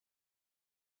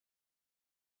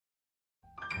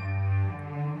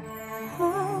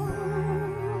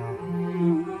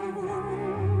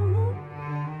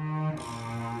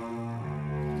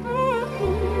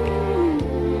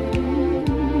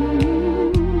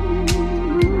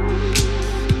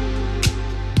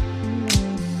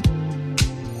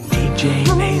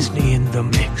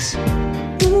the mix.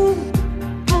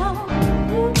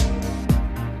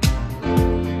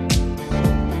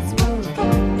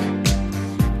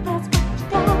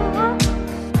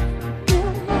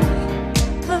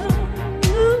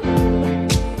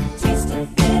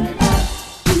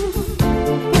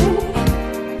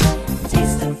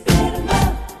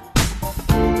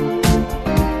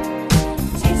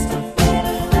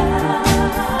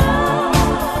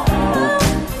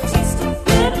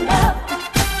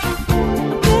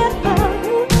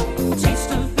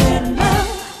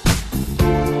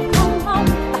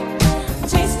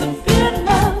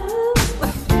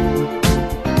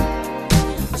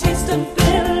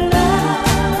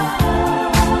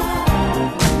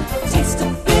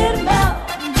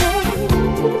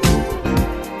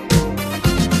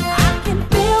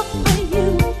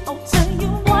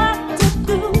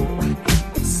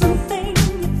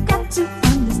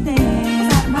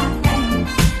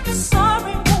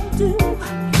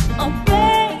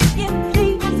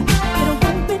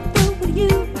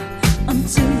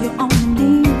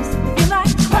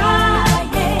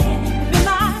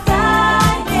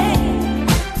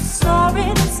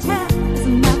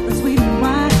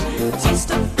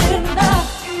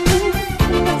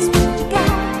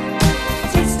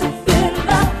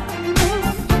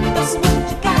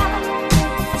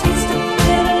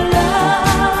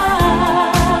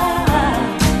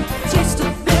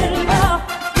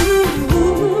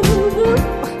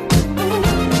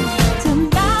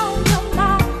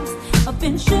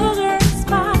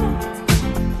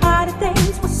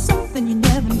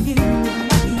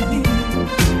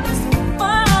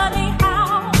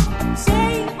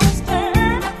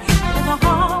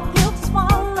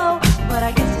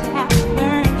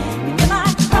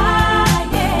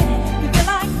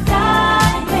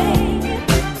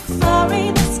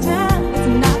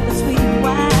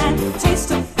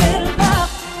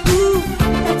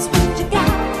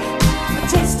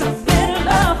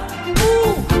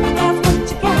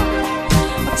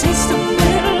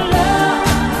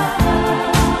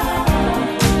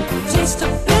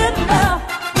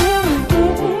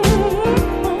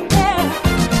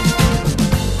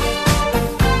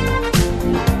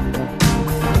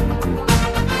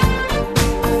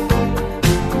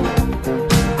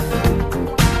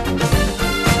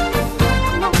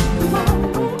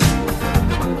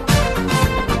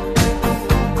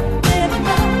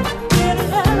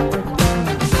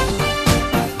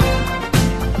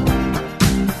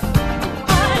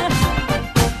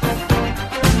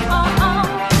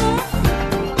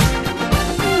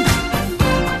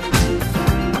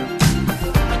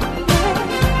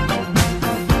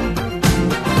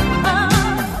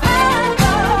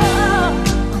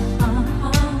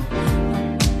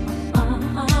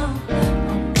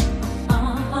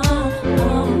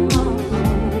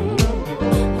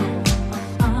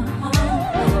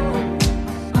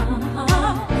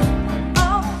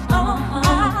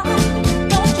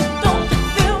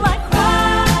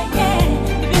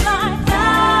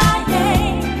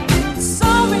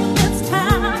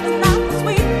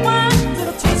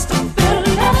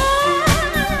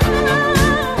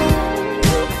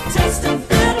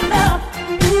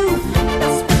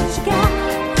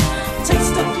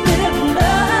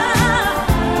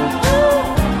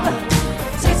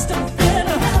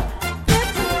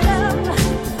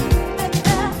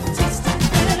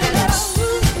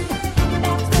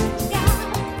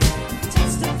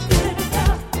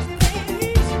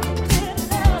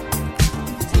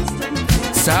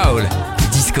 Soul,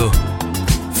 disco,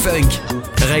 funk,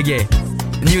 reggae,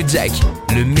 new jack,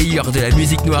 le meilleur de la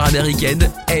musique noire américaine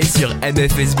est sur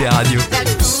MFSB Radio.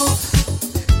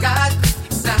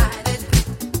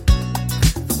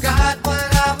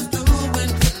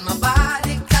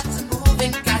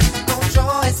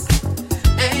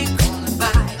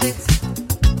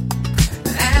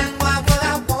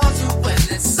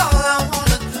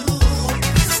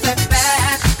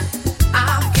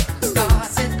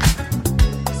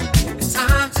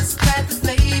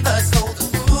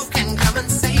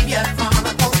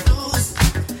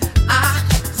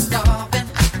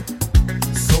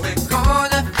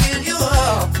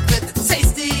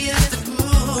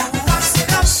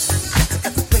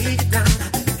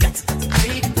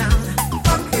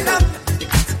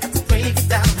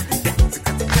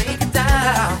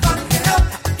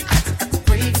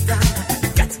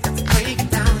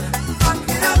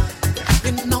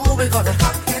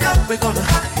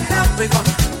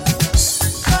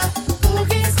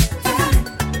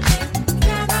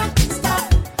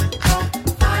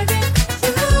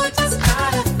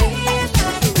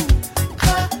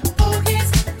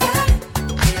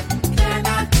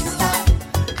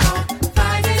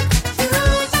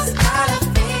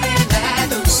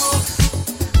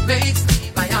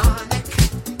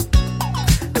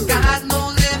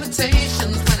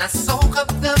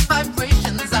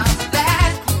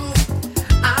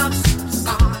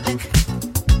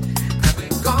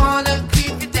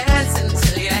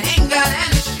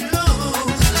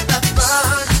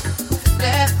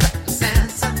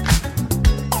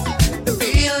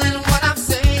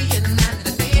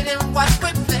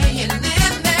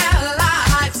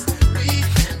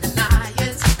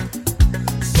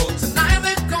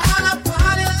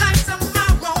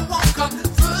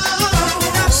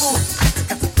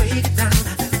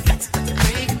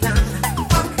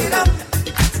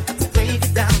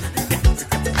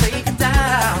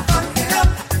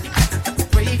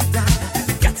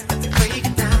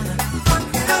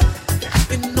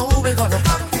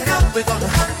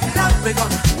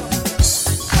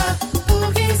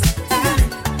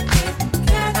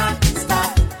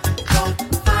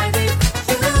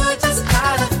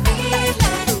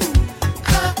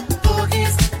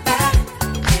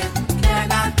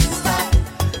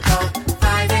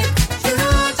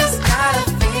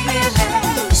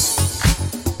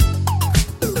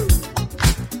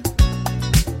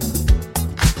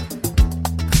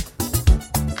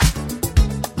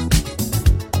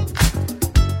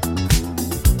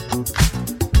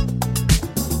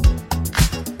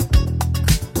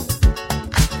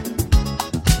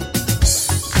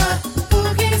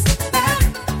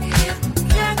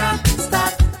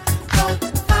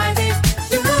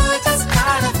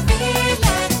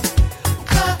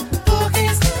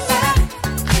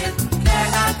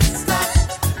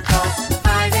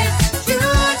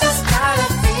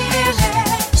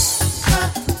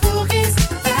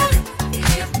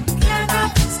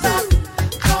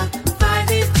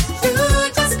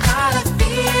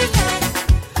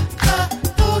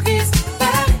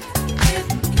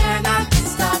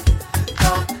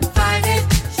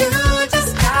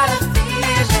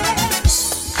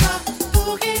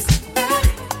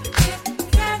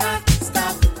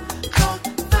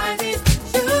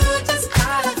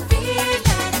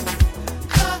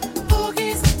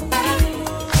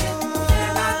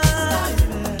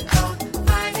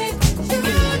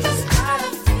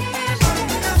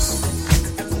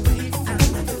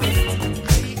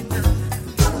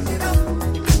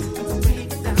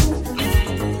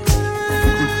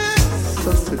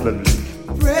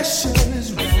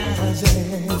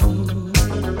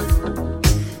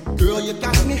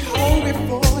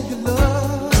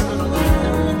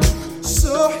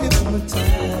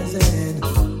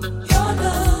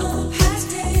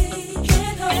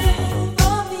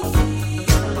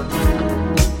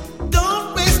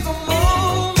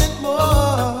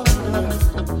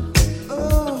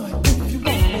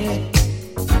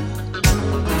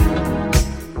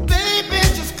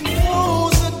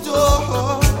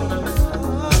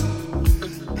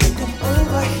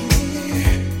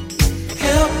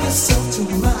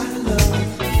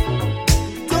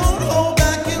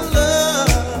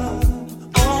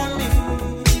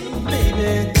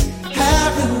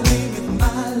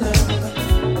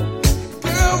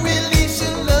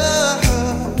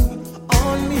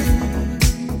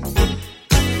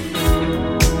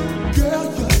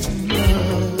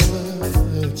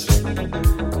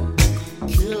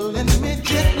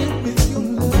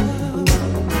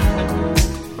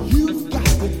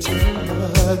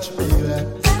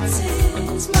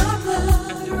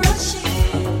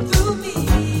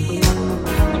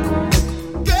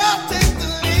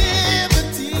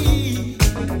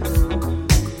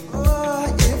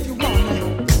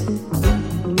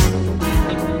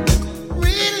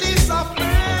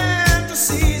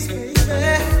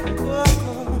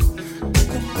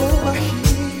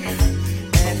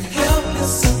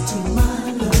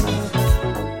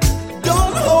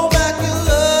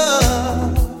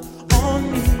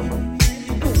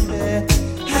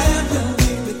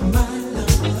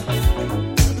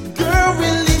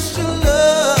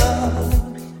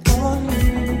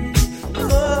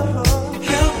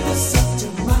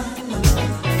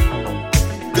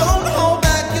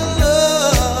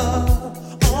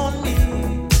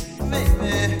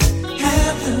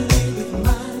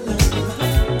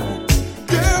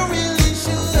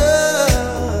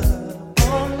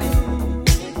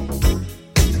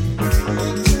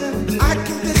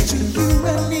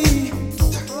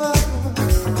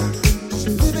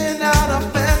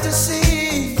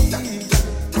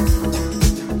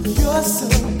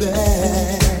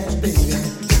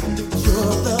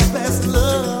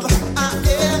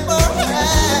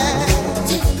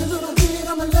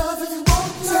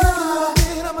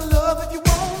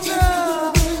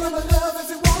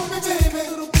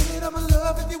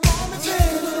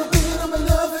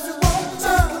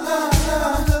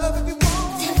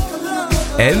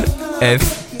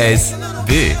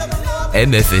 MFSB.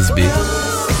 MFSB.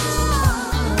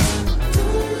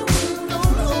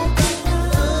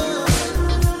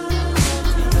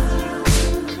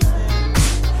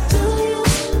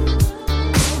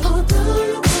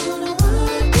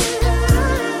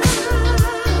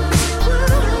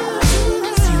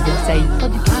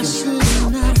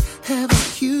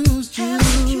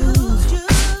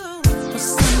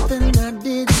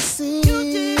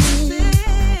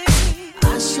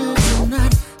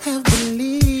 Have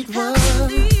believed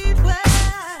what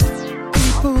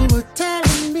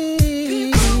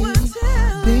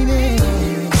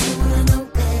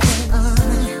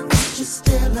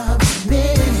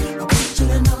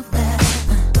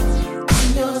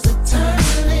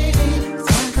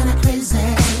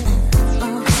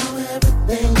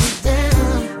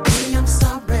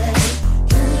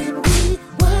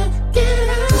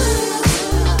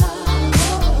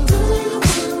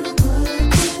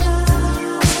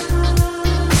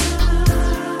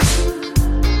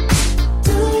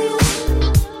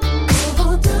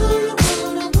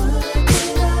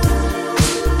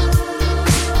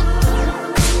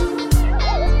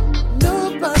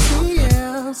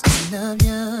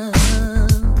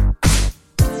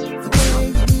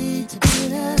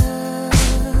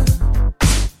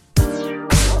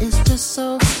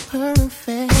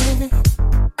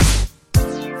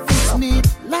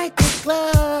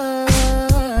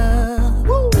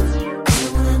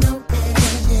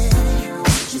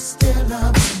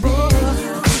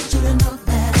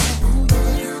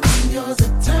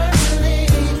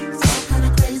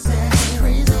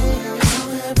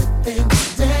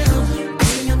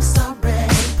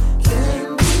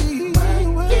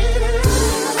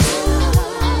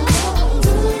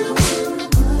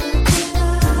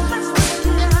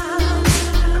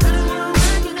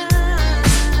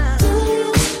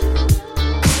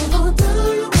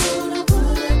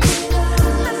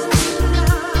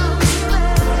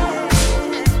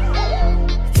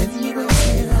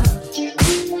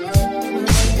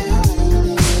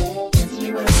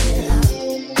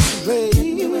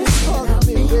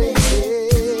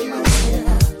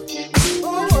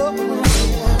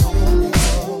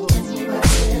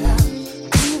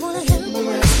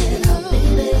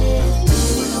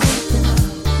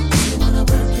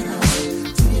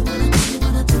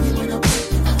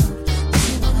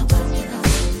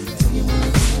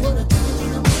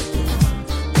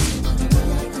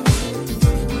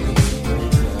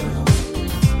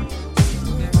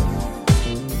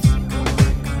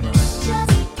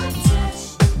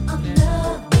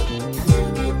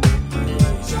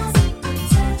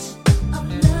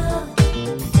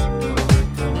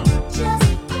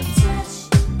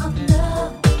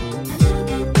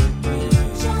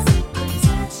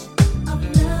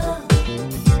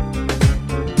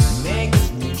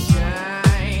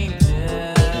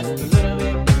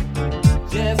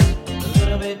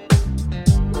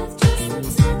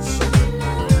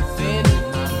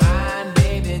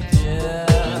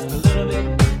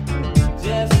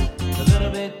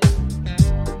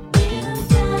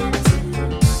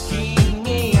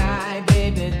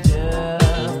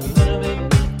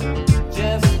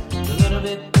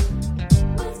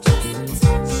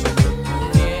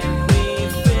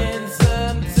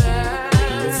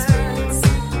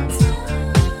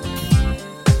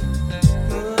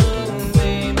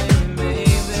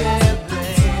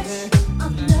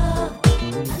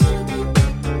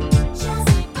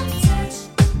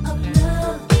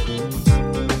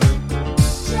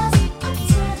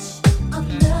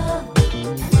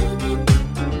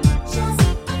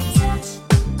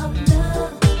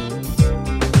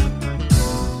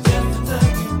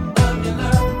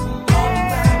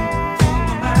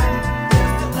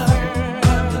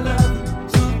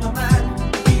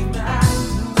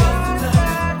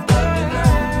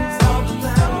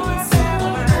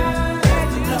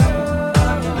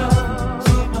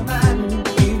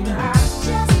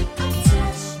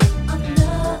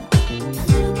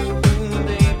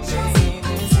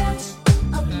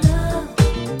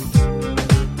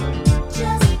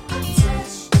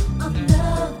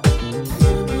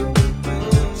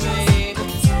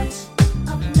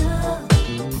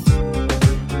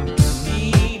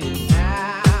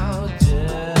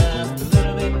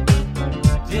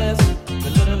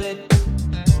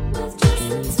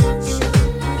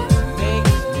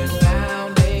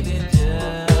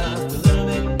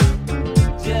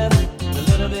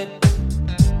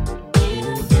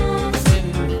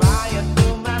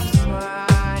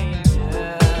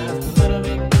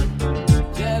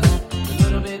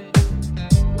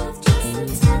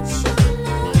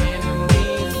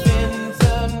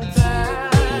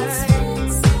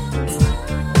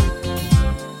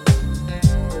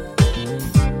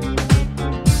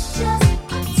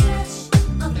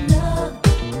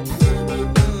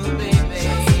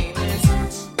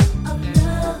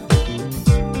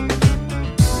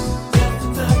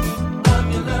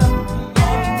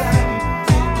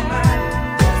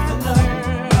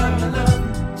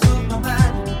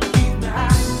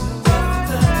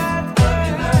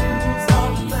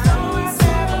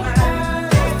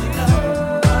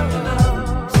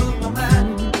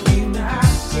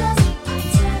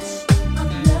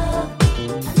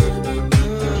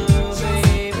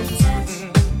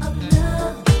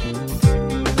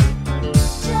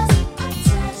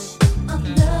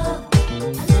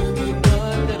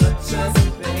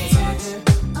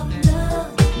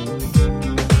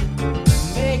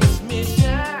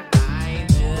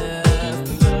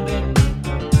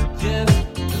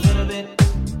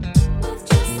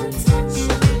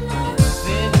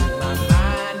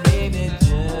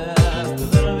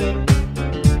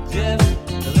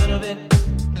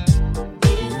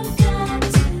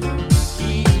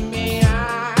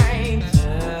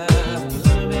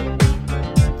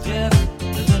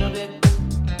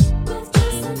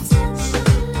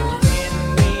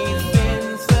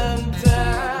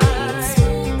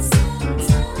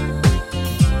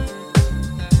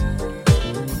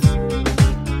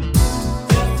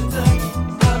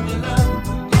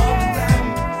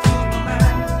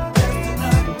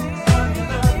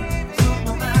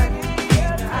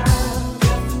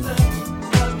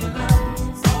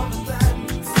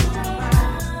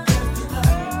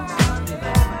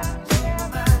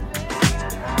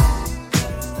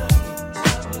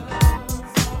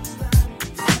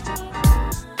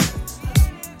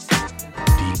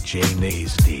DJ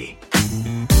Naizdy.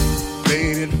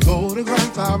 Faded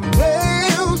photograph I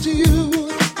mail to you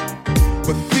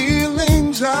with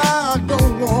feelings I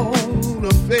don't want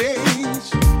to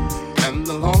face, and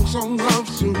the long song of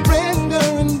surrender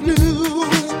and blue.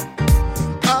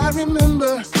 I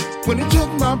remember when it took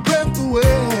my breath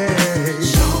away.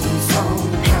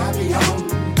 Song, happy on.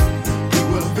 We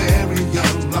were very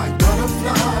young, like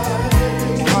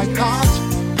butterflies, like hot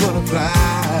butterflies.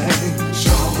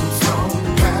 Song,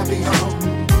 happy on.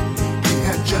 We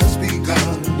had just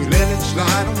begun. We let it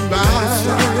slide on by.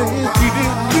 We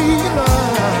didn't realize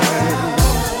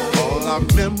all our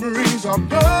memories are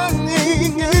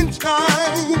burning in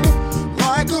time,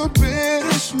 like a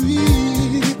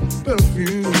bittersweet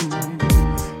perfume.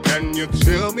 Can you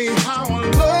tell me how a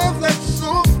love that's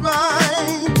so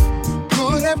fine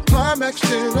could have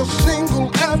climaxed in a single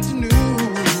afternoon?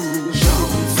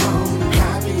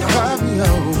 Happy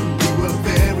on. We were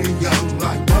very young,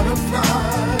 like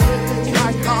butterflies,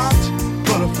 like hot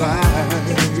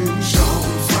butterflies.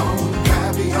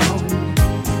 Happy on.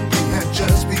 We had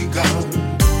just begun.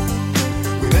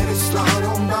 We let it slide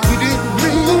on by. We didn't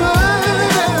realize.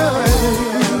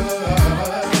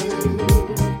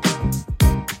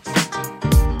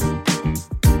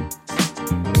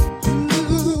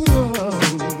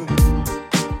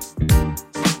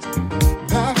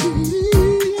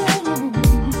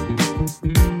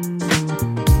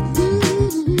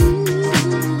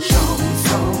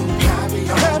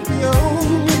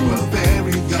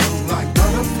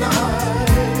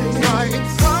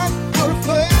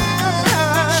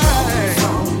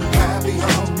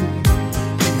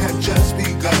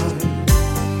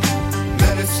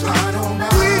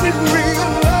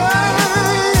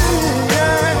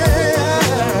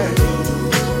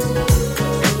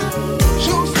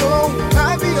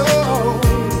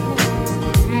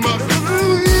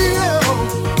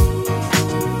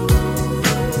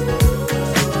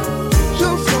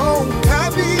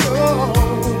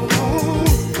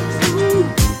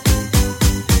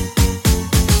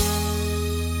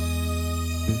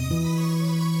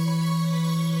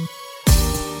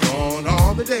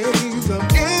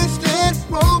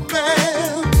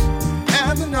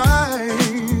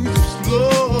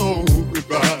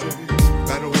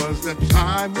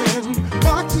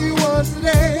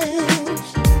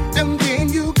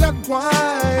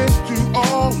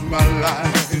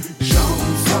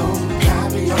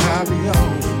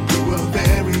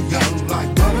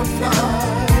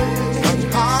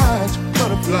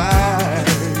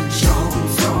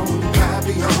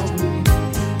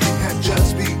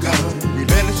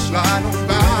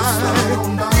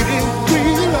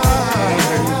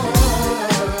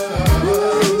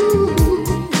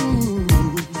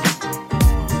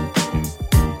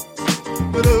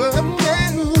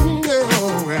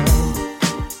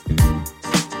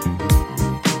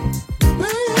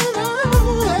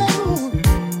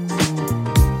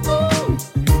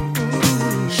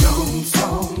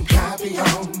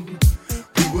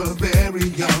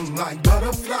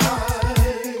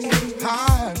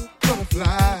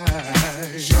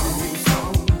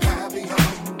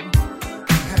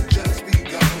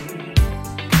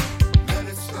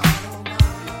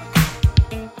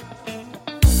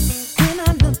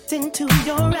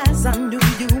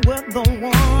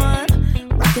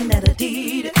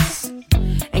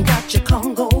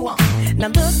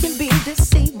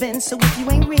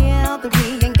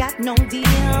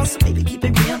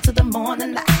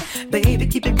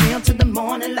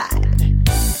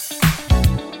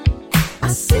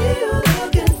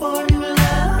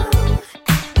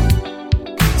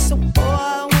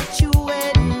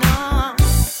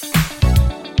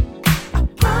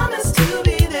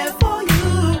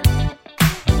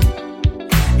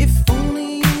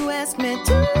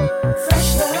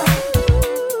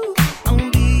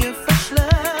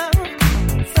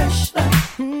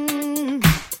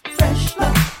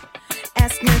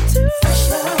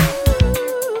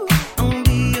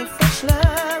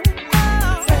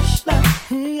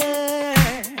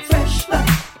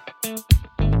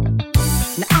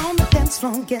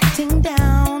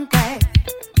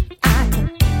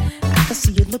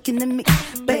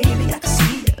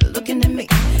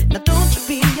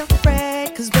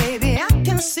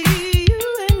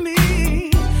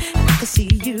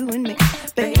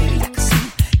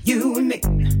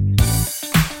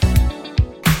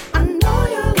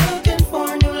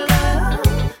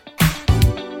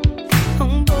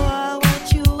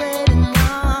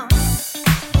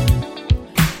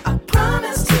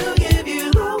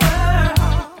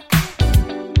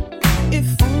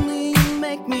 If only you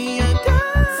make me a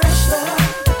girl. Fresh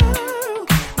love.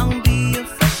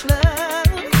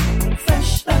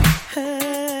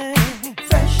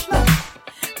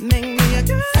 Make me a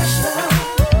girl. Fresh love.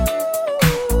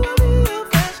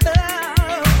 Fresh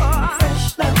love.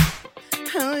 Fresh love.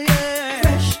 Oh yeah.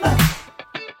 Fresh love.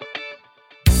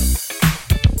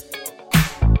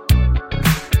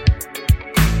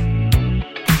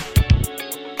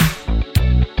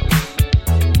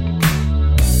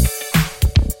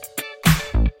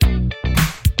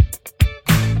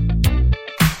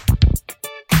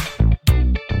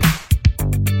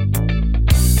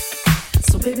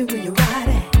 Baby, where you ride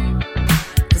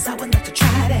at? 'Cause I would like to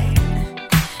try that.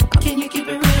 Can you keep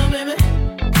it real, baby?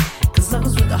 'Cause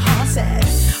love's where the heart's at.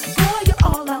 Boy, you're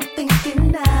all I'm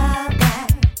thinking of that.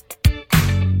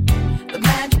 The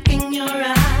magic in your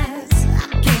eyes,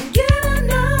 I can't get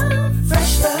enough.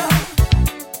 Fresh love,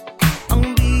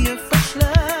 I'll be your fresh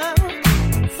love.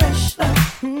 Fresh love,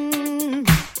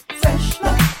 fresh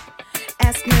love.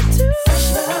 Ask me to fresh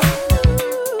love.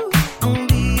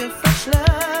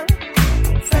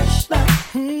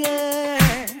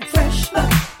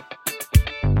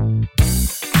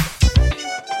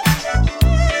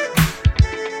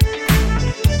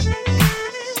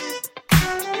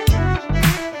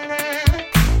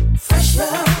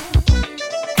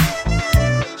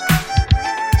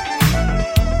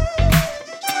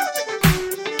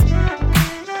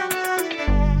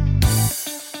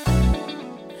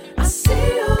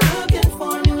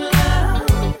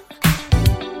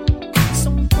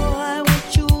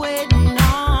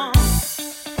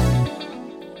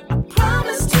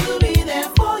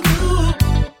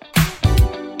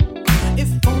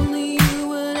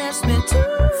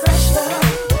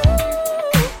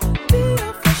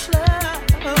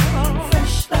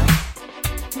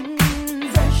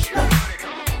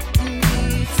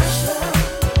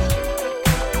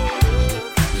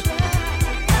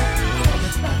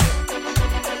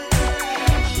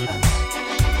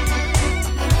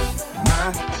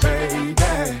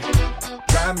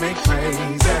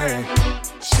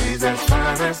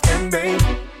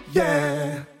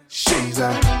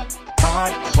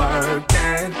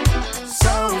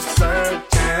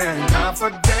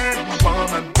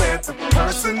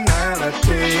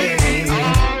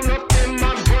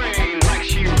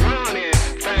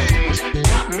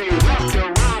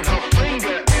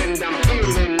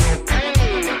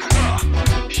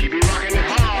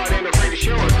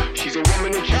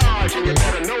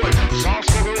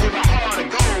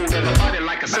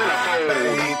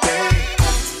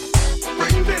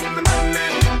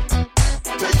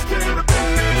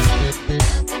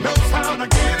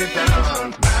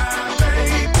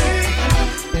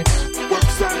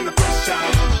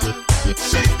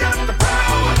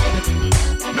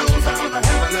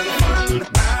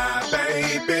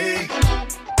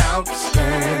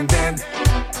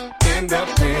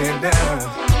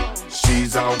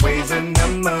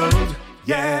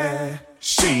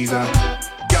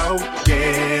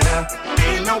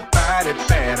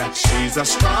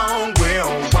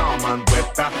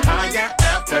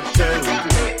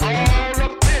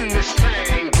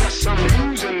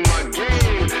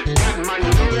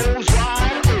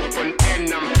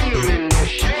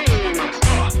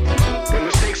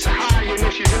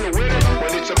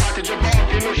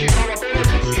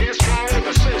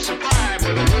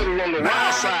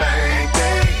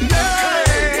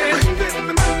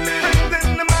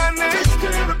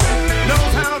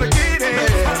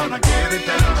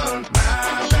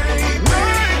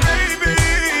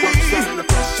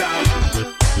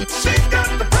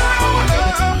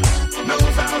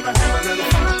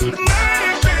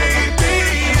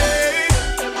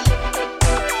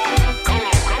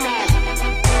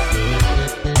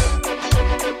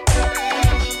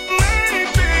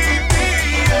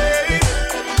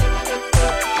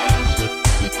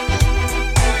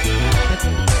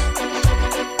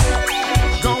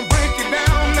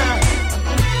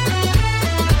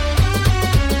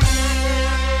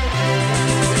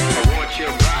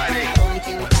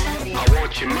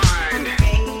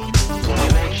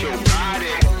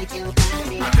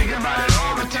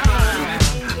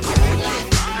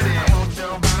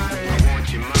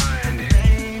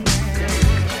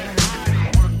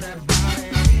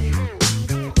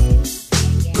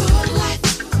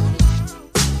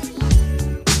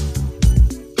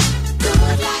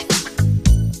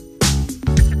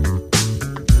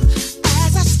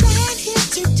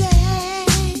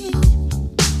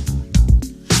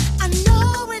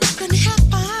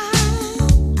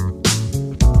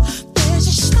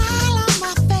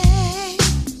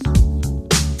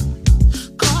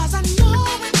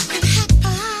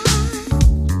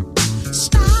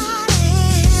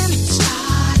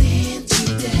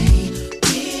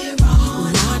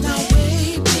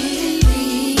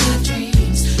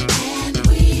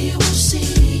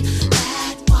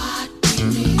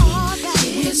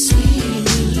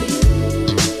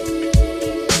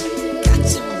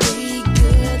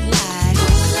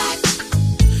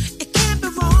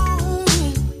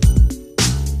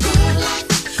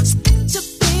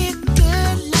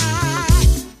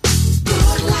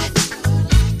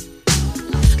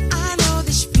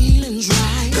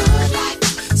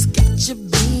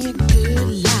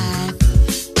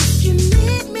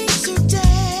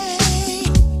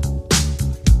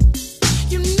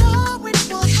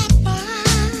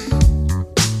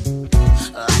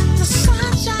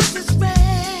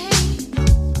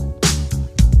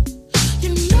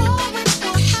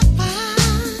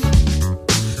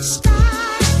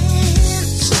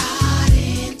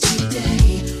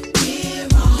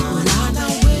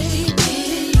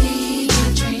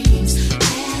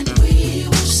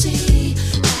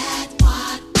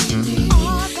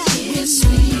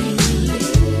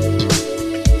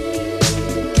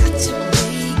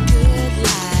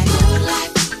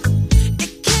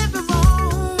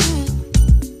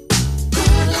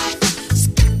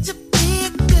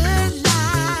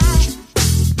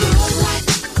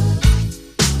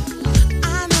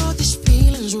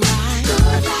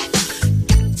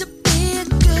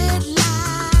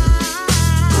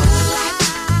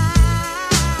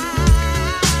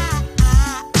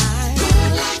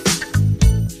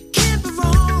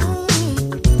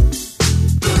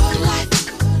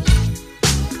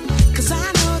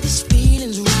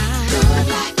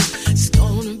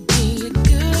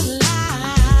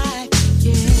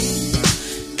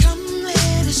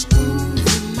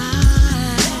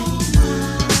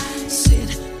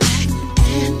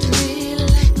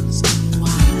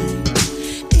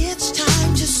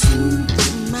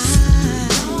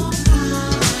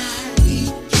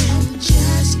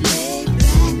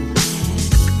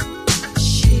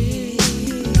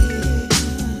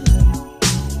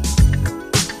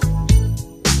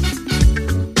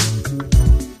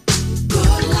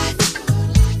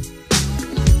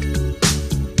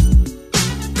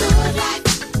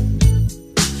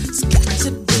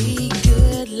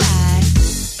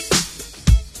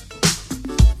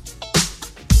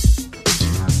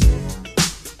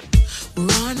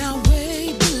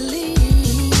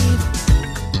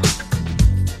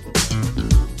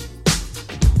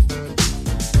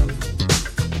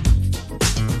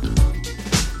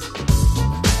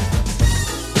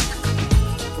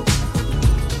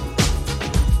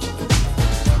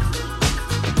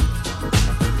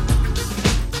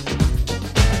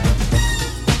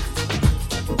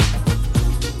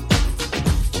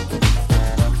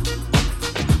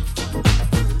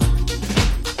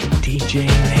 DJ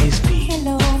Naizdy.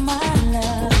 Hello, my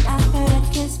love. I heard a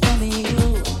kiss from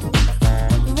you.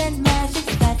 Red magic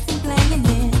starts playing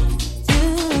it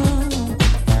too.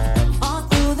 All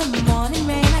through the morning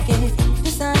rain, I guess the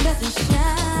sun doesn't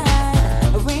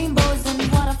shine. Rainbows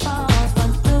and waterfalls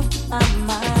run through my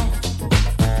mind.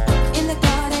 In the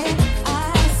garden,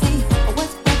 I see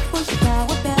what's that bush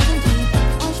flower bells and tea,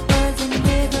 orange birds and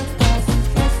river gardens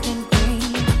dressed in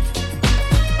green.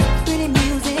 Pretty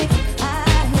music I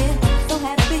hear, so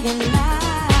happy and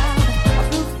loud.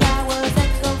 Blue flowers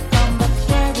echo from a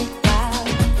cherry cloud.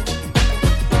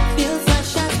 Feel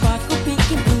sunshine sparkle pink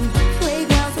and blue.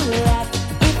 Playgrounds will laugh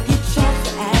if you try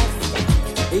to ask.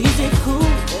 Is it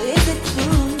cool? Is it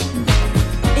true?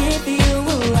 If you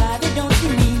arrive and don't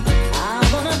see me, I'm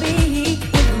gonna be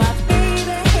with my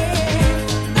baby.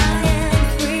 I am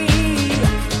free,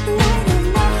 waving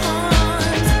my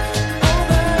arms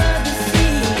over the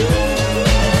sea.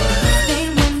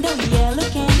 Stained window, yellow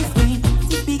candy screen,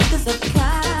 two speakers of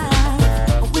kind,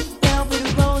 with velvet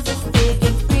roses, big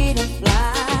and freedom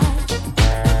fly.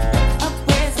 A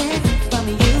present from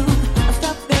you, a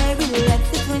strawberry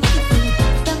letter 22.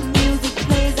 The music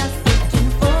plays, I'm searching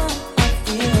for a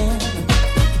feeling.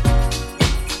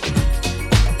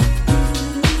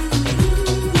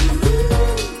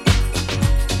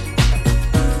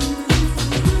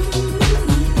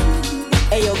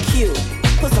 Ayo Q,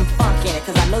 put some funk in it,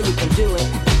 cause I know you can do it.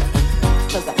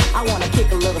 Cause I wanna kick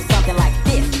a little something like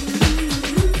this.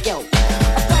 Yo,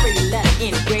 a story letter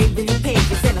engraved in the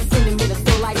pages, and I'm sending me the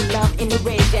soul like love in the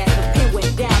rage that the pen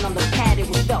went down on the pad it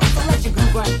was felt. So let your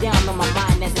groove run down on my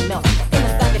mind as it melts. In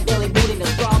a psychedelic mood in the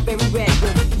strawberry red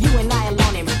room, you and I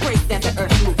alone embrace that the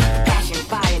earth moves. Passion,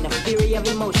 fire, and the fury of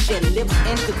emotion. Lips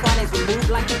intertwine as we move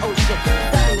like the ocean.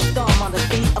 Starting the storm on the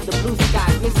sea of the blue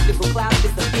sky. Mystical clouds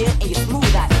disappear and you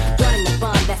smooth out. Joining the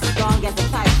fun that's as strong as a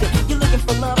type. You're looking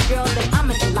for love, girl, then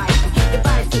I'm an enlightened.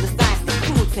 Divided to the science, the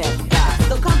cool test God.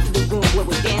 So come to the room where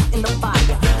we dance in the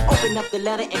fire. Open up the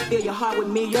letter and fill your heart with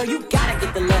me. Yo, you gotta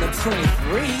get the letter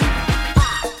 23.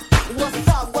 What's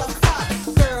up,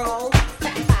 girl?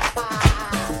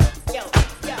 Yo,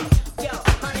 yo, yo,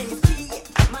 my name is T,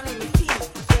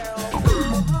 girl.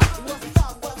 What's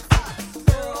up, girl?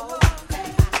 Yo,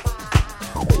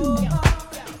 yo,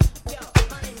 yo,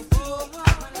 my name is T,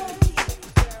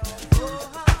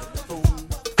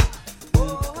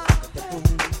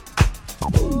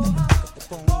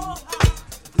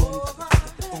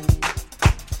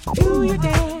 Do you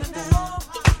dance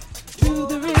to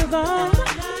the rhythm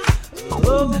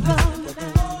of the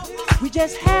drum? We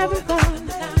just having fun.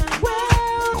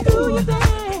 Well, do you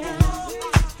dance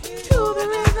to the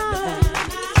rhythm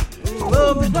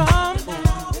of the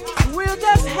drum? We're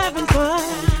just having fun.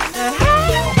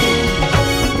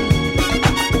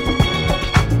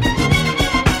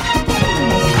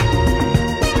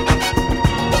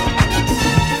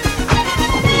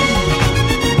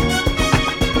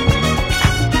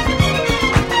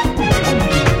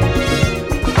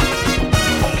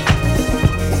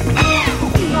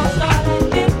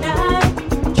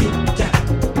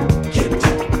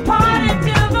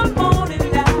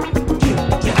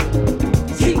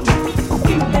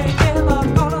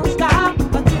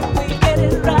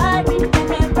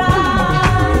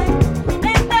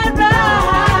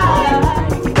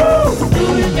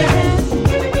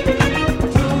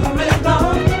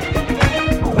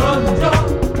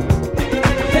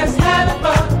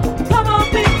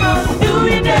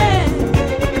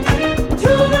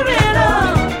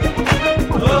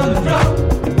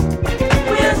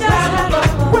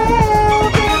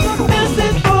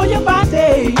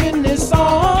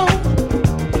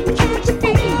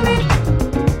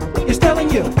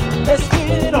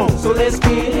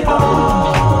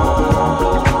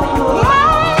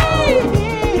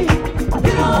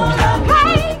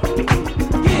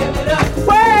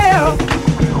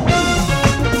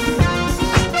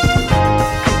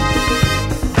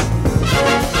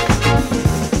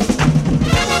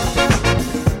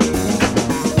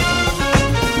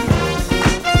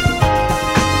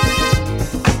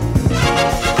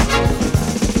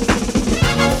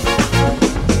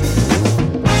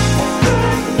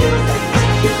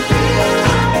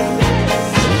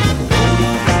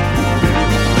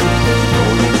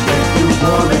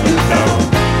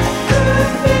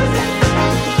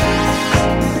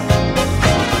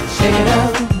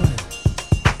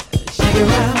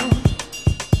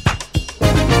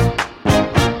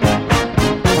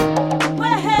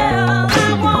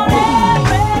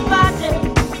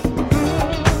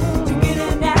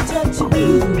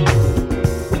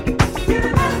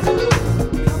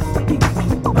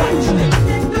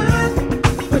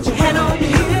 Put your hand on your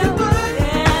hip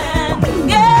and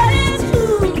get it.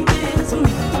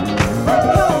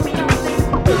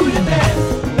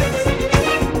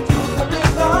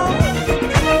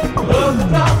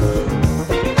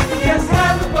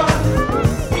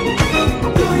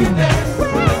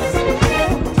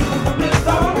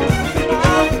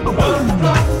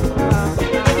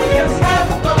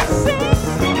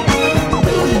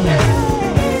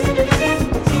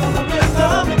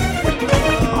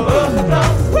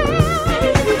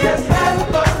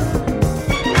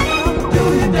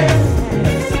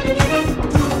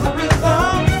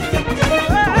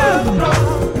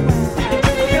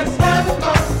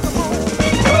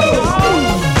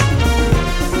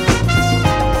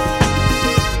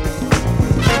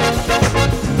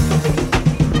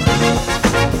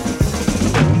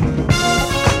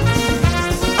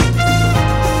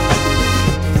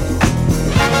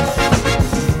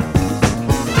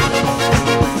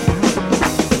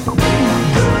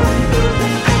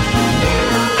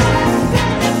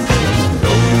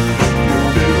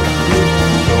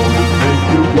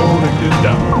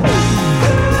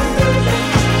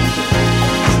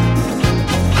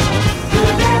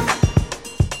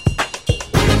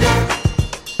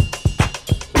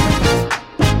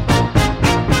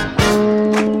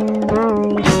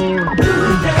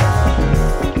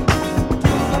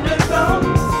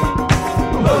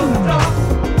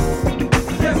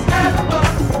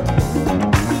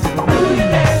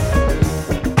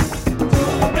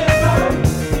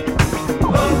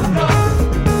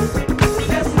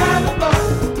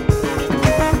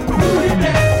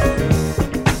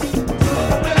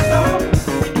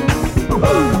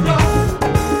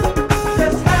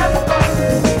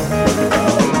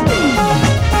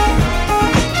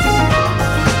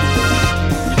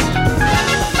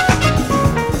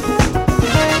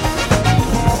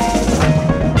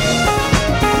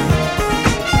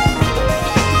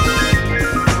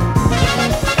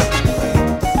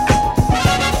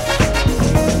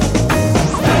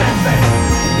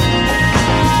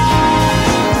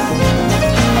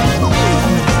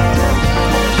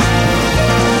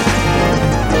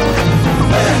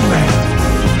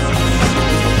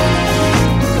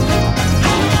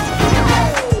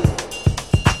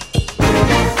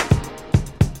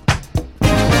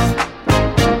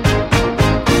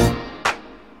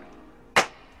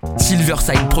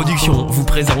 Silverside Productions vous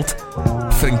présente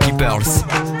Funky Pearls.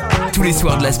 Tous les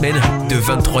soirs de la semaine, de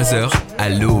 23h à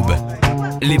l'aube.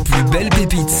 Les plus belles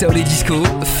pépites soul et disco,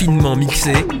 finement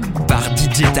mixées par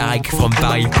DJ Tarek from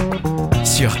Paris.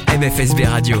 Sur MFSB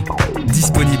Radio.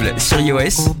 Disponible sur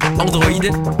iOS, Android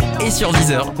et sur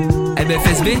Deezer.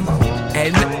 MFSB,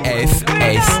 MFSB.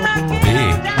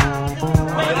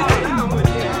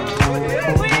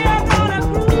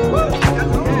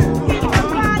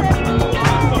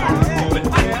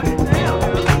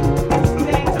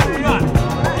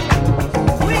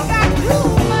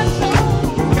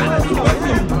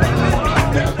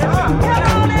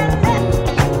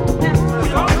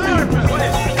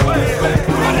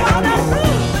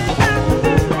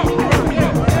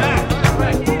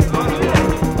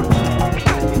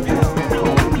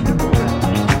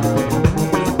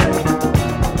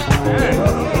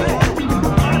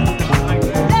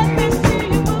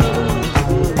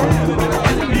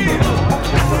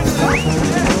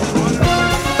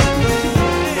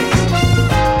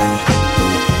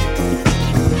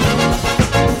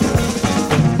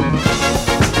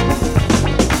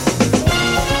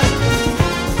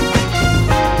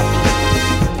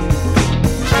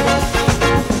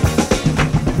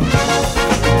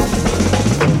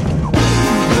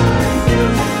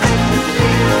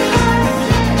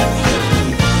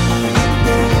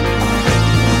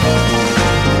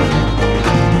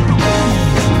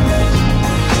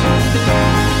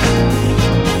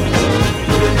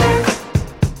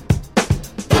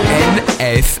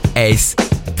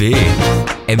 MFSB,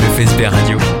 MFSB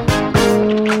Radio.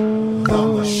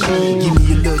 Give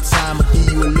me a little time, I'll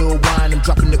give you a little wine. I'm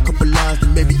dropping a couple lines,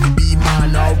 then maybe you be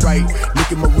mine, alright.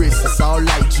 Look at my wrist, it's all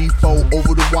like G4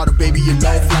 over the water, baby, a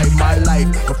long flight, my life.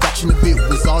 A fraction of it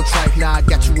was all trite, now I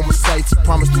got you on my sights, I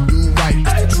promise to do right.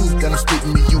 It's the truth that I'm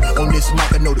spitting to you on this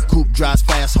mic. I know the coupe drives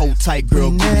fast, hold tight,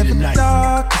 girl, give me the night. The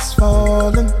dark is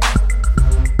falling.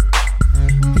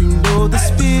 You know the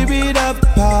spirit of the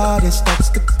party starts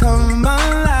to come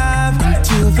alive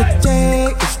until the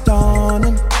day is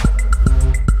dawning.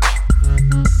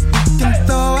 You can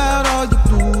throw out all your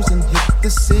blues and hit the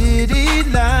city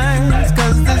lights,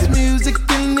 'cause there's music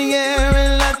in the air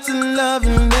and lots of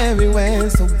loving everywhere.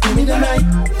 So give me the night,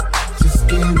 just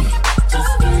give me the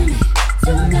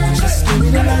night, just give me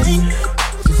the night,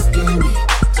 just give me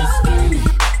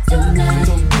the night,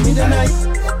 don't give me the night,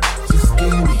 just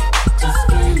give me.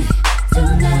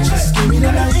 Just give me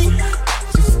the night.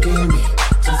 Just give me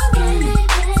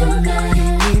the night. You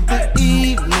need the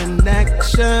evening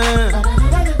action.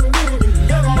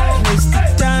 Place the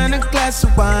down a glass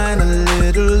of wine, a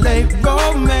little late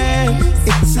romance.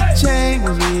 It's a chain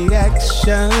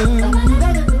reaction.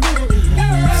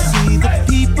 See the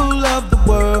people of the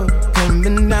world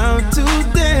coming out to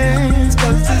dance,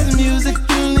 'cause there's music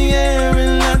in the air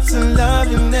and lots of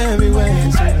loving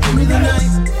everywhere. So give me the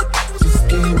night. Just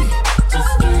give me.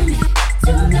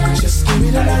 Just give me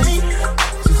the night.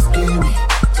 Just give me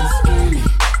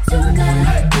the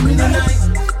night. Give me the night.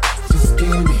 Just give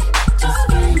me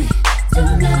the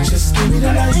night. Just give me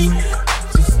the night.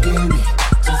 Just give me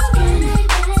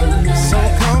the night. So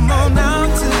come on out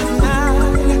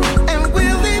tonight, and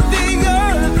we'll leave the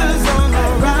others on the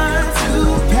ride to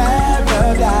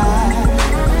paradise.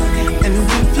 And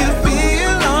if you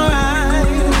feel alright,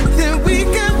 then we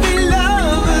can be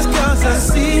lovers, 'cause I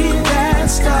see that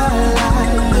starlight.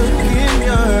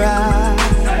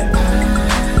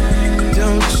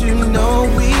 Don't you know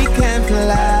we can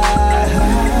fly?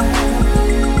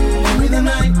 Give me the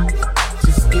night.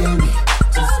 Just give me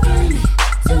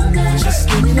the night. Just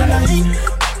give me the night.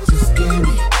 Just give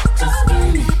me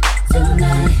the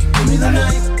night. Give me the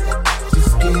night.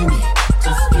 Just give me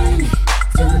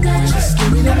the night. Just give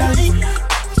me the night.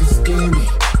 Just give me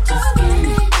the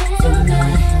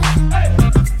night.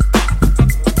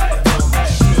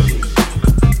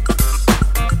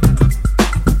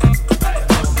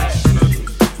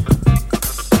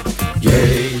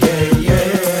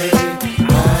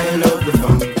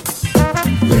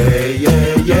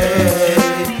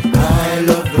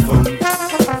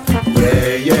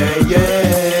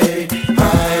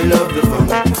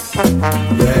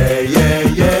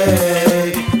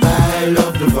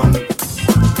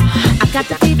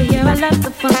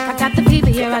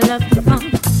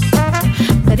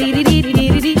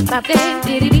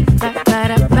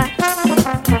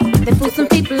 They fool some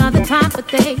people all the time, but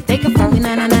they can fool me,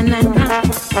 na na na na na.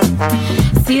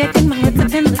 See, they think my head's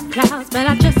up in the clouds, but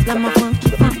I just got my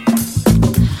funky funk.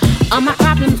 All my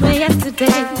problems were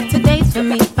yesterday, today's for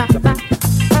me, bye bye.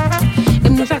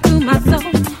 It moves right through my soul,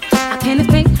 I can't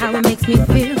explain how it makes me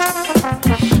feel.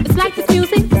 It's like this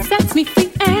music that sets me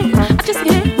free, and I just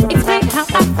can't explain how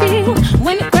I feel.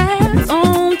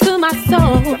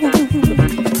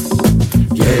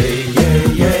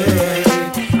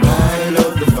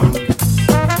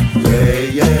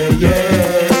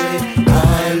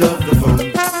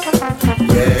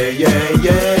 Yeah, yeah,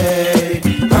 yeah,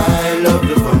 I love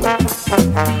the fun.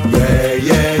 Yeah,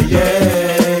 yeah,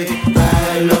 yeah,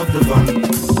 I love the fun.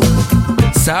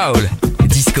 Soul,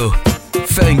 disco,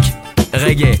 funk,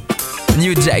 reggae,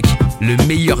 New Jack, le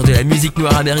meilleur de la musique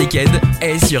noire américaine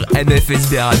est sur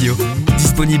MFSB Radio.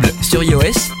 Disponible sur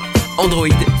iOS, Android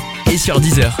et sur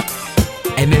Deezer.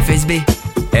 MFSB,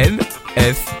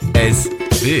 MFSB.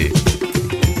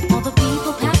 All the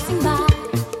people passing by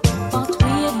thought we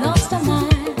had lost our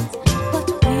minds, but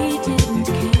we didn't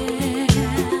care.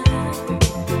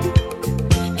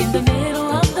 In the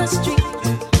middle of the street,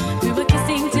 we were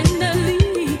kissing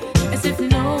tenderly, as if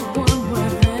no one were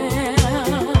there.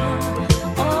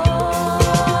 Oh,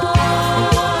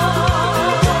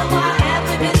 why have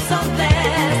we been so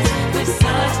blessed with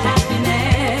such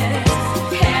happiness?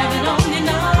 Heaven only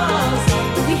knows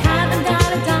we haven't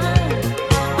got a dime.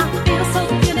 I feel so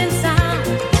good inside.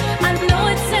 I know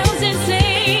it sounds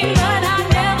insane, but I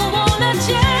never wanna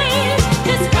change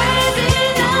this crazy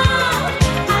love.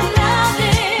 I love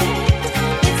it.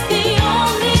 It's the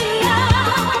only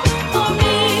love for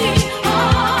me.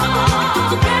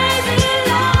 Oh, crazy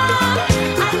love.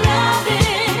 I love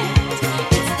it.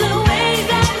 It's the way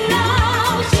that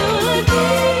love should be.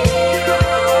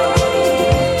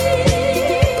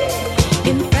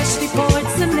 In freshly poured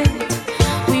cement,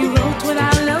 we wrote what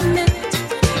our love meant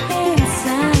and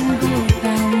sang both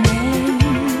our names.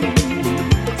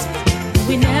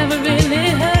 We never really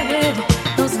heard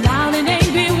those loud and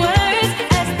angry words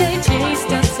as they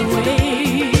chased us away.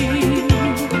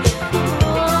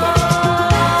 Oh,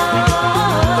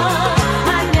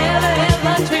 I never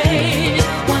ever trade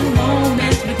one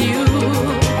moment with you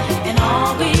and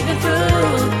all we've been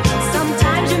through.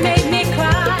 Sometimes you make me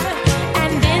cry,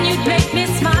 and then you'd make me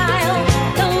smile.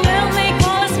 The world may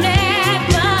call us mad,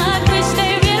 but wish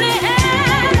they really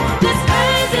had this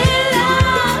crazy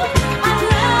love. I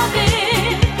love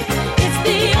it. It's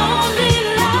the only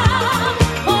love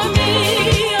for me.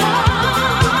 Oh,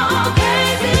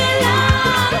 crazy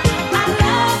love. I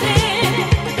love it.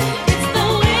 It's the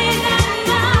way that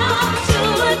love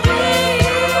should be.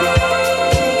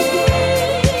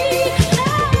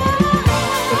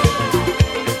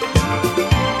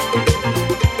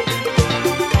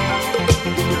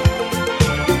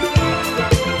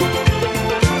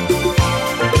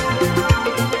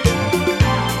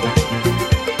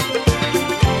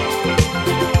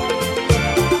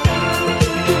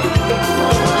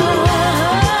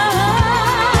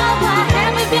 Why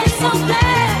have we been so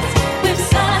blessed with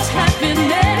such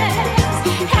happiness?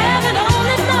 Heaven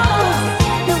only knows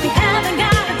that we haven't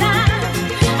got a dime.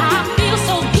 I feel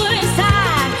so good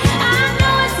inside. I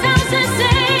know it sounds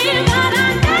insane, but I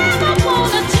never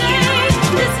wanna change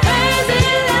this crazy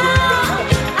love.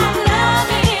 I love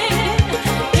it.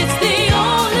 It's the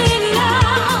only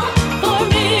love for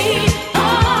me. Oh,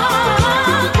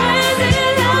 crazy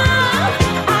love.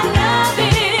 I love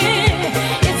it.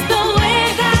 It's the way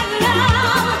that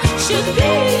love should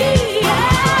be.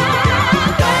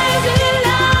 Crazy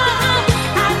love.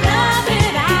 I love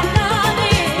it. I love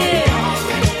it.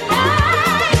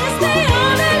 It's the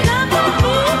only love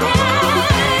for me.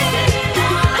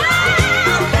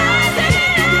 Crazy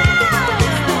love.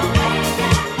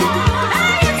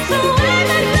 It's the way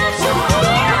that love should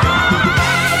be.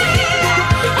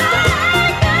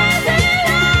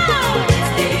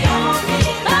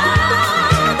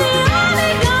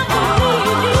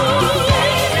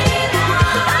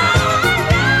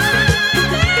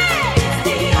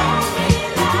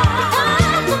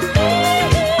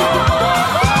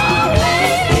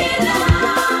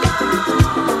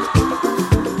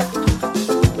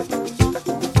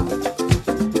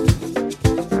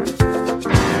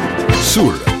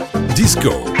 Soul,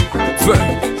 disco, funk,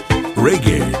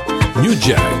 reggae, New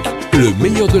Jack, le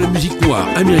meilleur de la musique noire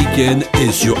américaine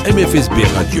est sur MFSB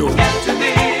Radio.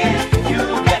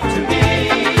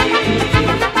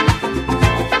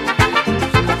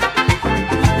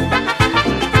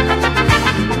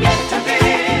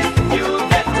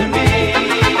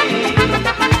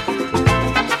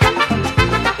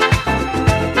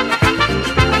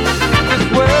 This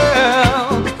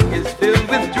world is filled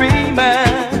with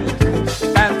dreamers,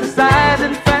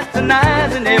 fantasizing,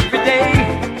 fraternizing every day.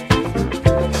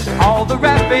 All the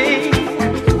rapping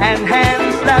and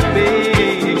hand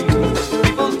slapping,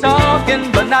 people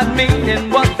talking but not meaning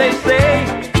what they say.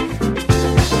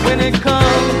 When it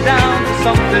comes down to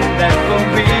something that's for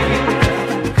real,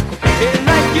 it's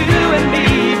like you and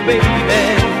me, baby.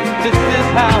 This is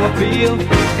how I feel.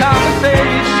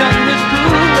 Conversation is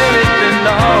cool where it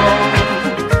belongs,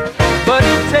 but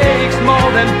it takes more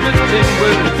than 15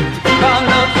 words. Our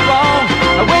love's wrong.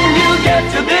 When you get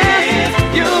to this,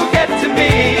 you get to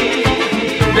me.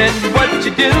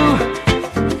 you do,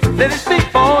 let it speak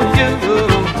for you.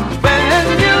 When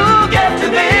you get to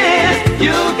this,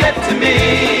 you get to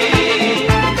me,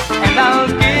 and I'll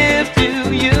give to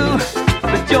you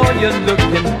the joy you're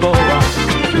looking for.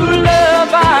 True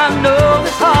love, I know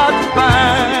it's hard to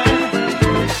find,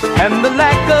 and the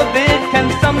lack of it can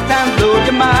sometimes blow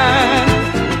your mind.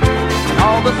 And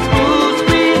all the smooth,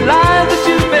 sweet lies that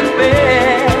you've been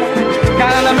fed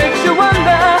kinda makes you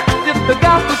wonder if the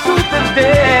gospel truth is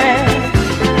dead.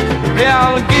 Yeah,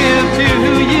 I'll give to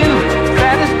you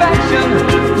satisfaction,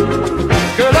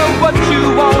 girl, of what you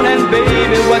want and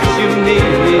baby what you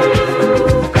need.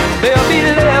 There'll be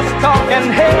less talk and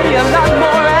hey, a lot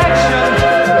more action.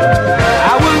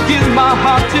 I will give my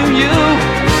heart to you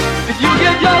if you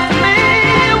give yours to me.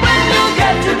 When you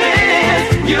get to this,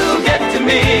 you get to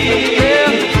me. Yeah,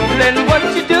 then what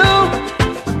you do,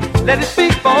 let it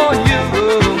speak for you.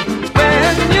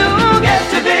 When you get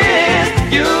to this,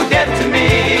 you get to me.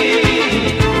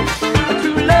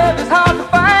 True love is hard to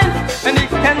find, and it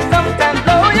can sometimes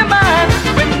blow your mind.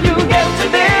 When you get to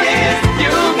this,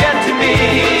 you get to me.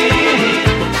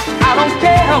 I don't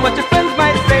care what your friends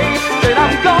might say, that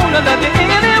I'm gonna love you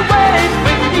anyway.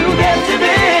 When you get to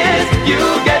this, you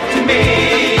get to me,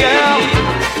 girl,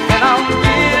 and I'll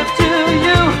give to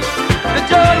you the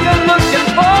joy you're looking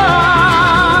for.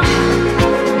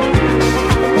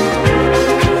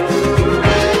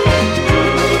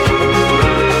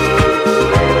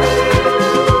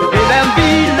 There'll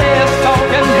be less talk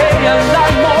and hey, a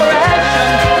lot more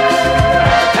action,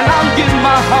 and I'll give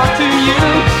my heart to you.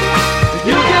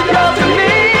 You give yours to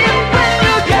me. When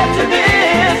you get to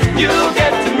this, you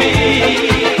get to me.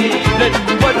 Let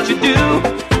what you do,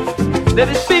 let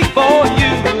it speak for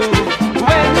you.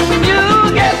 When you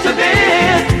get to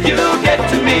this, you get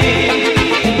to me,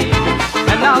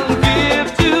 and I'll give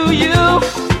to you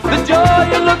the joy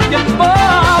you're looking for.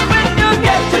 When you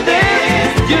get to this,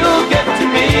 you get to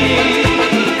me.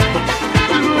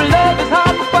 True love is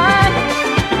hard to find,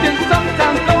 it can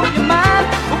sometimes blow your mind.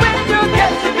 But when you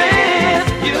get to this,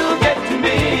 you get to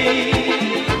me,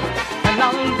 and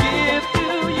I'll give to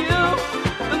you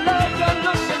the love you're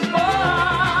looking for.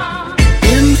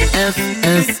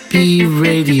 MFSB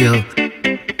Radio.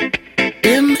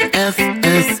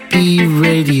 MFSB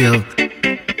Radio.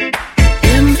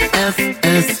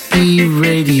 MFSB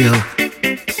Radio.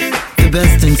 The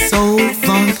best in soul,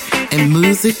 funk, and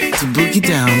music to boogie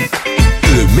down.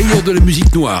 Le meilleur de la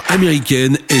musique noire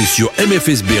américaine est sur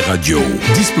MFSB Radio.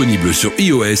 Disponible sur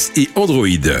iOS et Android.